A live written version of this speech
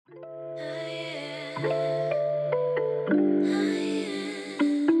Good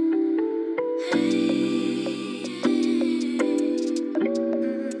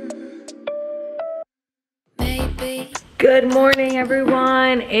morning,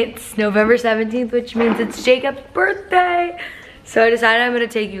 everyone. It's November 17th, which means it's Jacob's birthday. So I decided I'm gonna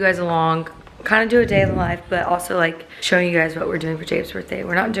take you guys along, kind of do a day in the life, but also like showing you guys what we're doing for Jacob's birthday.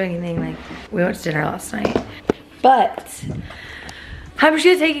 We're not doing anything, like we went to dinner last night, but I'm just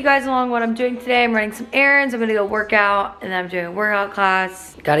gonna take you guys along what I'm doing today. I'm running some errands, I'm gonna go work out, and then I'm doing a workout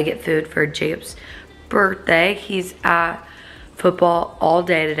class. Gotta get food for Jacob's birthday. He's at football all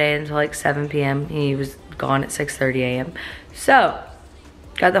day today until like 7 p.m. He was gone at 6:30 a.m. So,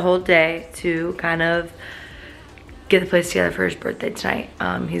 got the whole day to kind of get the place together for his birthday tonight.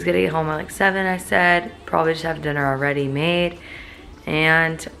 He's gonna get home at like 7, I said. Probably just have dinner already made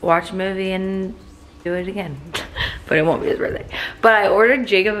and watch a movie and do it again. But it won't be his birthday. But I ordered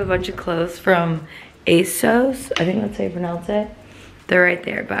Jacob a bunch of clothes from ASOS. I think that's how you pronounce it. They're right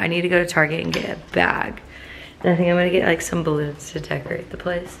there, but I need to go to Target and get a bag. And I think I'm gonna get like some balloons to decorate the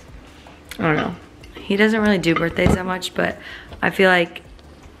place. I don't know. He doesn't really do birthdays that much, but I feel like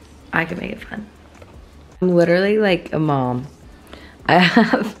I can make it fun. I'm literally like a mom. I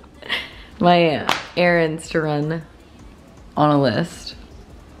have my errands to run on a list.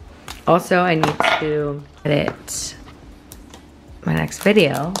 Also, I need to edit my next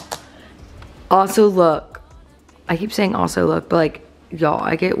video. Also look. I keep saying also look, but like, y'all,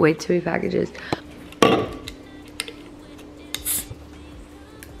 I get way too many packages.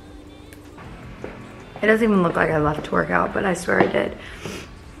 It doesn't even look like I left to work out, but I swear I did.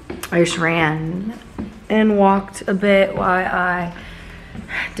 I just ran and walked a bit while I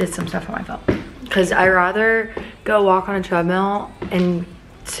did some stuff on my phone. Because I rather go walk on a treadmill and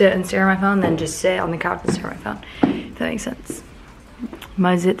sit and stare at my phone than just sit on the couch and stare at my phone. If that makes sense.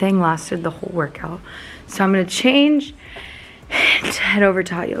 My zit thing lasted the whole workout. So I'm gonna change and head over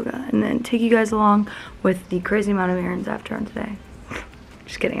to hot yoga and then take you guys along with the crazy amount of errands I've done today.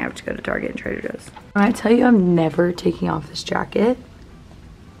 Just kidding, I have to go to Target and Trader Joe's. When I tell you I'm never taking off this jacket,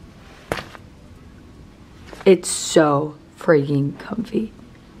 it's so freaking comfy.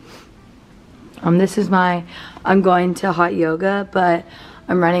 This is I'm going to hot yoga, but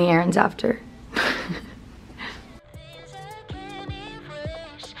I'm running errands after.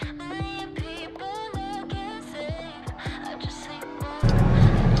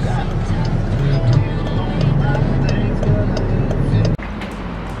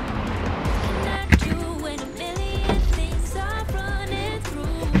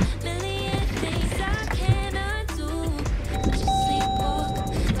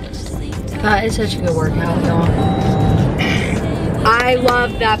 That is such a good workout, y'all. I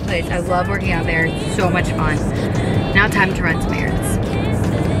love that place. I love working out there. It's so much fun. Now time to run some errands.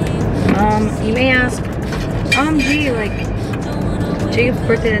 You may ask, gee, like, Jacob's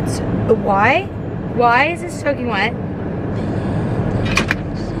birthday, that's, why? Why is this soaking wet?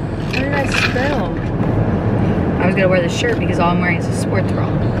 How did that spill? I was gonna wear this shirt because all I'm wearing is a sports bra.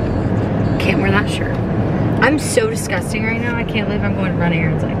 Can't wear that shirt. I'm so disgusting right now. I can't believe I'm going to run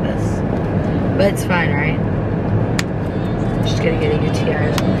errands like this. But it's fine, right? Just gonna get a UTI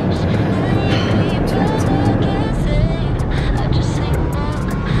or something.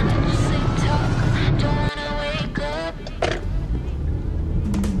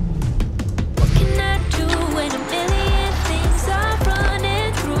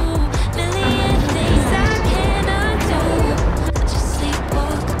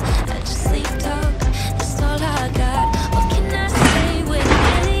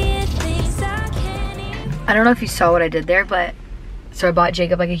 I don't know if you saw what I did there, but so I bought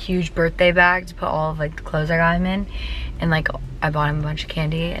Jacob like a huge birthday bag to put all of like the clothes I got him in, and like I bought him a bunch of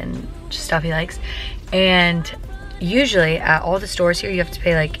candy and just stuff he likes. And usually at all the stores here you have to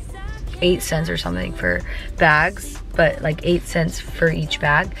pay like 8 cents or something for bags, but like 8 cents for each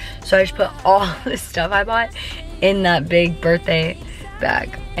bag. So I just put all the stuff I bought in that big birthday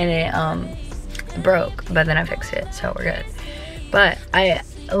bag, and it broke, but then I fixed it, so we're good. But I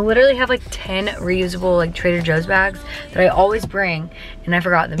literally have like 10 reusable like Trader Joe's bags that I always bring, and I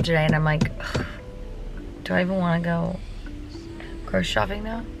forgot them today, and I'm like, ugh, do I even want to go grocery shopping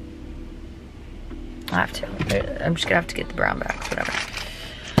now? I have to. I'm just gonna have to get the brown bags, whatever.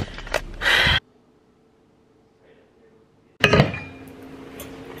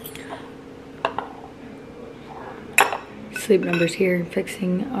 Sleep Number's here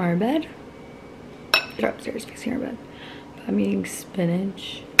fixing our bed. They're upstairs fixing our bed. I'm eating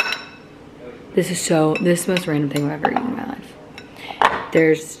spinach. This is the most random thing I've ever eaten in my life.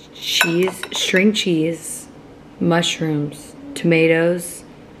 There's cheese, string cheese, mushrooms, tomatoes,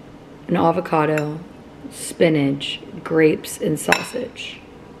 an avocado, spinach, grapes, and sausage.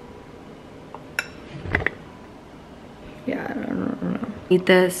 Yeah, I don't know. Eat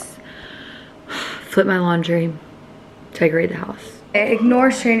this, flip my laundry, decorate the house.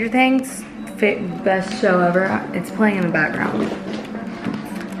 Ignore Stranger Things, best show ever. It's playing in the background.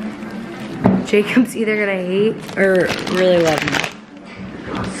 Jacob's either gonna hate or really love me.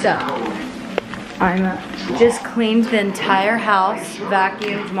 So, I'm just cleaned the entire house,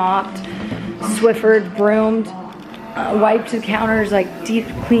 vacuumed, mopped, Swiffered, broomed, wiped the counters, like deep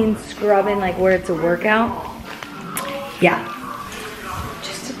clean scrubbing, like where it's a workout. Yeah,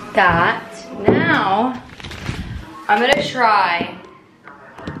 just that. Now, I'm gonna try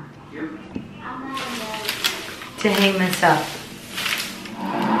to hang this up.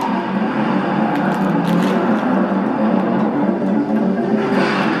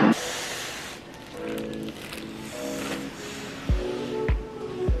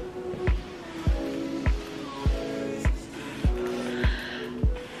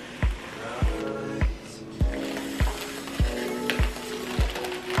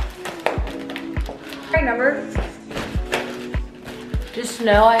 Number. Just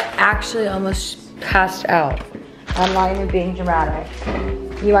know I actually almost passed out. I'm not even being dramatic.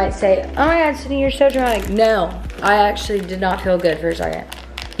 You might say, oh my God, Sydney, you're so dramatic. No, I actually did not feel good for a second.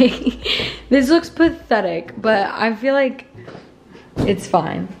 This looks pathetic, but I feel like it's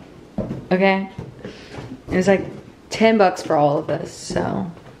fine. Okay? It was like 10 bucks for all of this,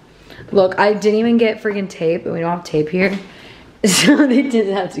 so. Look, I didn't even get freaking tape, and we don't have tape here. So they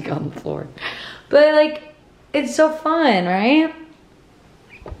didn't have to go on the floor. But like, it's so fun, right?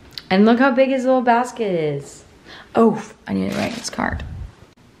 And look how big his little basket is. Oh, I need to write his card.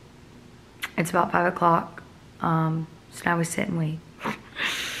 It's about 5 o'clock. So now we sit and wait. I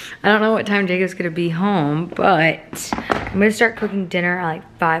don't know what time Jacob's gonna be home, but I'm gonna start cooking dinner at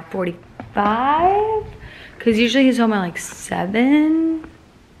like 5:45. Cause usually he's home at like 7.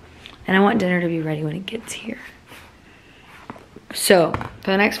 And I want dinner to be ready when he gets here. So,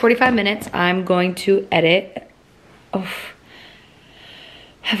 for the next 45 minutes, I'm going to edit. Oh,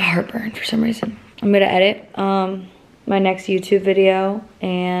 I have heartburn for some reason. I'm gonna edit my next YouTube video,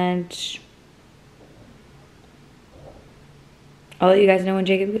 and I'll let you guys know when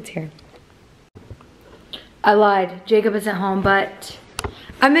Jacob gets here. I lied, Jacob isn't home, but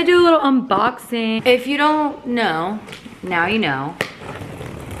I'm gonna do a little unboxing. If you don't know, now you know.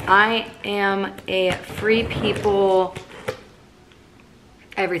 I am a Free People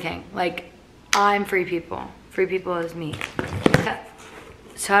everything. Like, I'm Free People. Free People is me.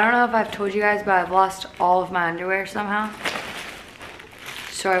 So I don't know if I've told you guys, but I've lost all of my underwear somehow.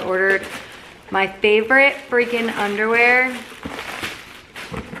 So I ordered my favorite freaking underwear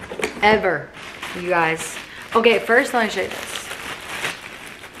ever, you guys. Okay, first let me show you this.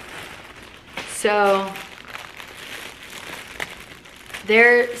 So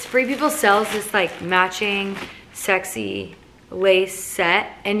Free People sells this like matching sexy lace set,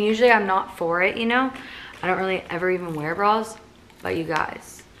 and usually I'm not for it, you know. I don't really ever even wear bras, but you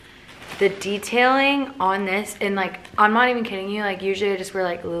guys, the detailing on this, and like, I'm not even kidding you, like usually I just wear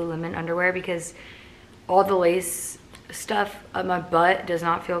like Lululemon underwear because all the lace stuff on my butt does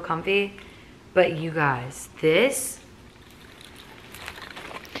not feel comfy. But you guys, this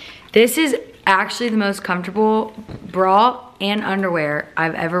is actually the most comfortable bra and underwear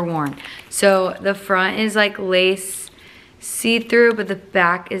I've ever worn. So the front is like lace see-through, but the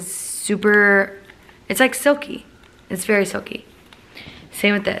back is super, it's like silky. It's very silky.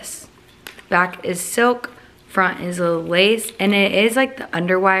 Same with this. Back is silk, front is a lace, and it is like the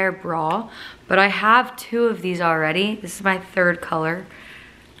underwire bra, but I have 2 of these already. This is my 3rd color,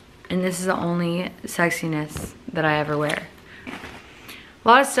 and this is the only sexiness that I ever wear. A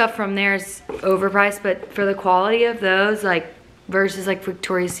lot of stuff from there is overpriced, but for the quality of those, like versus like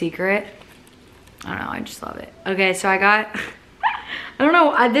Victoria's Secret, I don't know, I just love it. Okay, so I got, I don't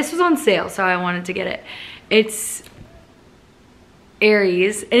know, this was on sale, so I wanted to get it. It's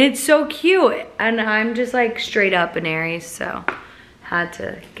Aries, and it's so cute, and I'm just like straight up an Aries, so had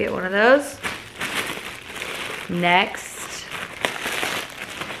to get one of those. Next,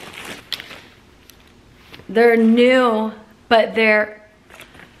 they're new, but they're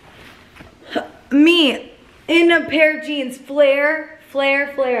me in a pair of jeans, flare.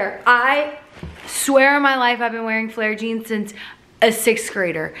 I swear on my life I've been wearing flare jeans since a 6th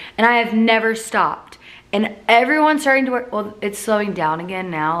grader, and I have never stopped. And everyone's starting to wear, well, it's slowing down again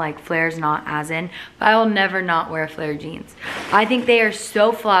now, like flare's not as in, but I will never not wear flare jeans. I think they are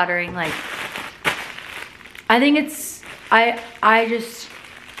so flattering. Like, I think it's, I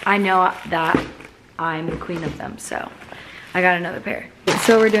know that I'm the queen of them, so I got another pair.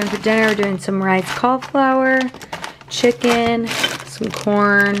 So we're doing for dinner, we're doing some rice cauliflower, chicken, some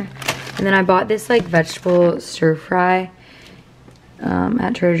corn, and then I bought this like vegetable stir fry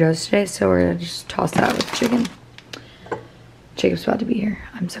at Trader Joe's today, so we're gonna just toss that with chicken. Jacob's about to be here.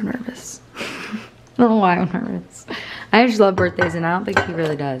 I'm so nervous. I don't know why I'm nervous. I just love birthdays and I don't think he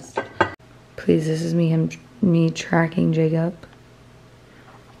really does. Please, this is me tracking Jacob.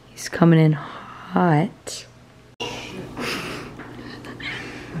 He's coming in hot.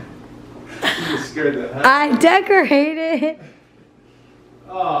 You scared the heck. I decorated.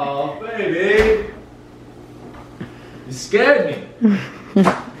 Oh, baby. You scared me.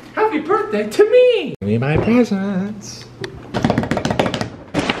 Happy birthday to me. Give me my presents.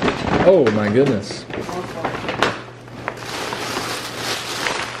 Oh my goodness.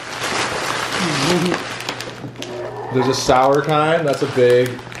 There's a sour kind. That's a big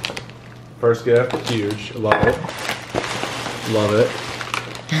first gift. Huge. Love it. Love it.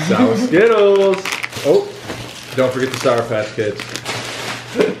 Sour Skittles. Oh, don't forget the Sour Patch Kids.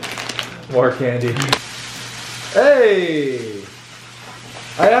 More candy. Hey!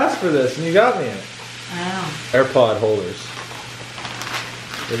 I asked for this and you got me it. Wow. AirPod holders.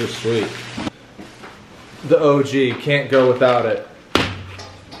 They're just sweet. The OG, can't go without it.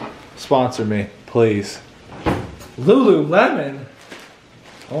 Sponsor me, please. Lululemon.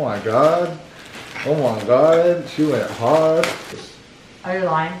 Oh my god. Oh my god. She went hard. Are you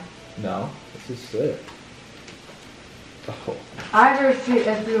lying? No, this is sick. Oh. I just see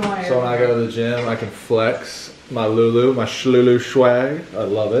everyone. So when I go to the gym, I can flex my Lulu, my Shlulu swag. I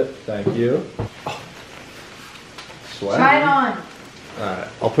love it. Thank you. Oh. Swag. Try it on. Alright,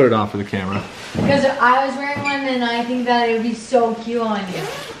 I'll put it on for the camera. Because I was wearing one and I think that it would be so cute on you.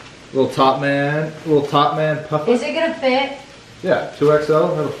 Little top man puff. Is it gonna fit? Yeah,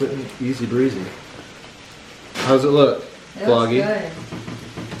 2XL, that'll fit in easy breezy. How's it look? It Vloggy? looks good.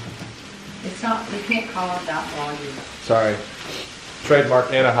 It's not, you can't call it that vloggy. Sorry.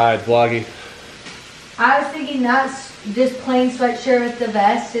 Trademark Anna Hyde, vloggy. I was thinking that's this plain sweatshirt with the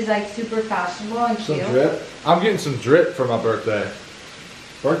vest is like super fashionable and Some cute. drip. I'm getting some drip for my birthday.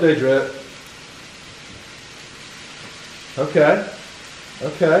 Birthday drip. Okay.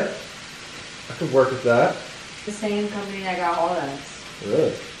 Okay. I could work with that. The same company that got all this.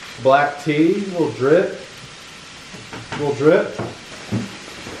 Really? Black tea, little drip. Little drip.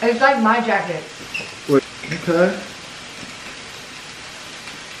 It's like my jacket. Wait. Okay.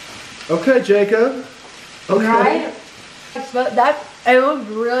 Okay, Jacob. Okay. Right? That, it looked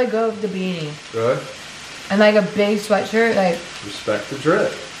really good with the beanie. Good. And like a big sweatshirt, like. Respect the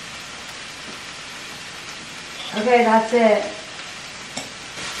drip. Okay, that's it.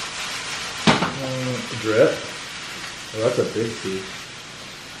 Drip. Oh, that's a big piece.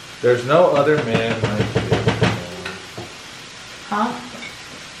 There's no other man like you. Huh?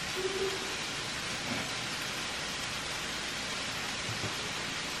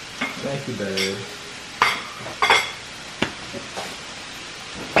 Thank you, babe.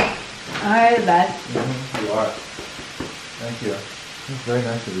 Alright, the best. You are. Thank you. It's very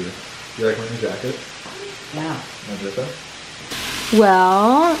nice of you. You like my new jacket? Yeah. My drip?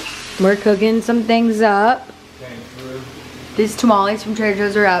 Well, we're cooking some things up. Thanks, Lou. These tamales from Trader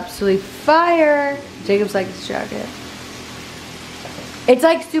Joe's are absolutely fire. Jacob's like this jacket. It's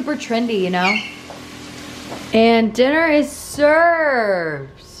like super trendy, you know? And dinner is served.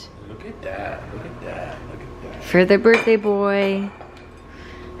 Look at that. Look at that. Look at that. For the birthday boy.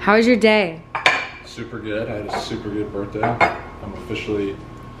 How was your day? Super good. I had a super good birthday. I'm officially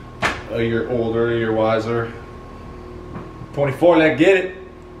a year older, a year wiser. 24, let's get it.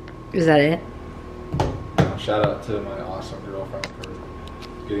 Is that it? Shout out to my awesome girlfriend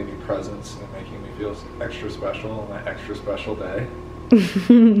for getting me presents and making me feel extra special on my extra special day.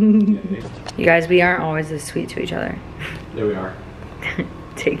 Yay. You guys, we aren't always this sweet to each other. There we are.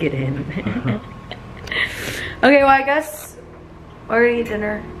 Take it in. Okay, well I guess we're gonna eat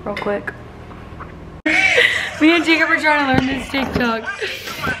dinner real quick. Me and Jacob are trying to learn this TikTok.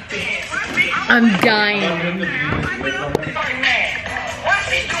 I'm dying.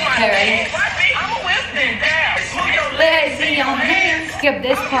 Okay, ready? Let's see your hands. Skip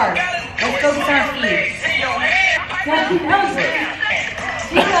this part. Let's focus on our feet.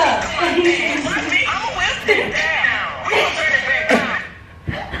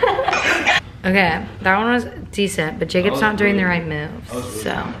 Okay, that one was decent, but Jacob's not doing the right moves,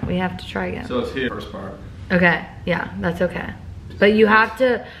 so we have to try again. So it's here, first part. Okay, yeah, that's okay. But you have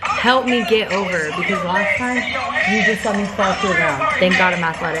to help me get over, because last time you just let me fall to the ground. Thank God I'm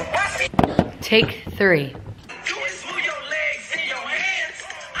athletic. Take 3.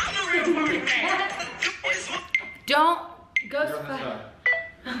 Don't go so fast.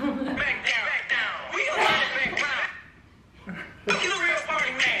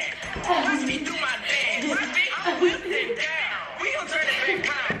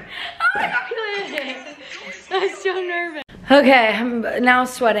 Okay, I'm now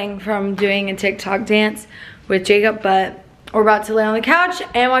sweating from doing a TikTok dance with Jacob, but we're about to lay on the couch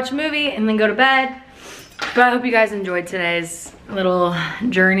and watch a movie and then go to bed. But I hope you guys enjoyed today's little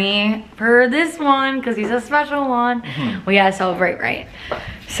journey for this one, because he's a special one. We gotta celebrate, right?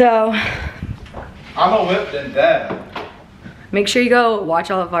 So, I'm a whipped and dead. make sure you go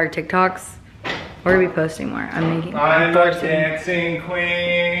watch all of our TikToks. We're gonna be posting more. I'm a dancing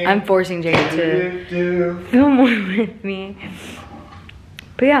queen. I'm forcing Jacob to film more with me.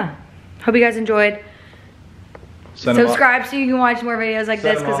 But yeah, hope you guys enjoyed. Subscribe so you can watch more videos like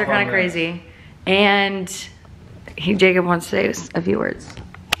this, because they're kind of crazy. And Jacob wants to say a few words.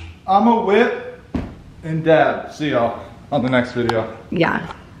 I'm a whip and dab. See y'all on the next video.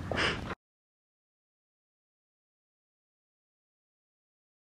 Yeah.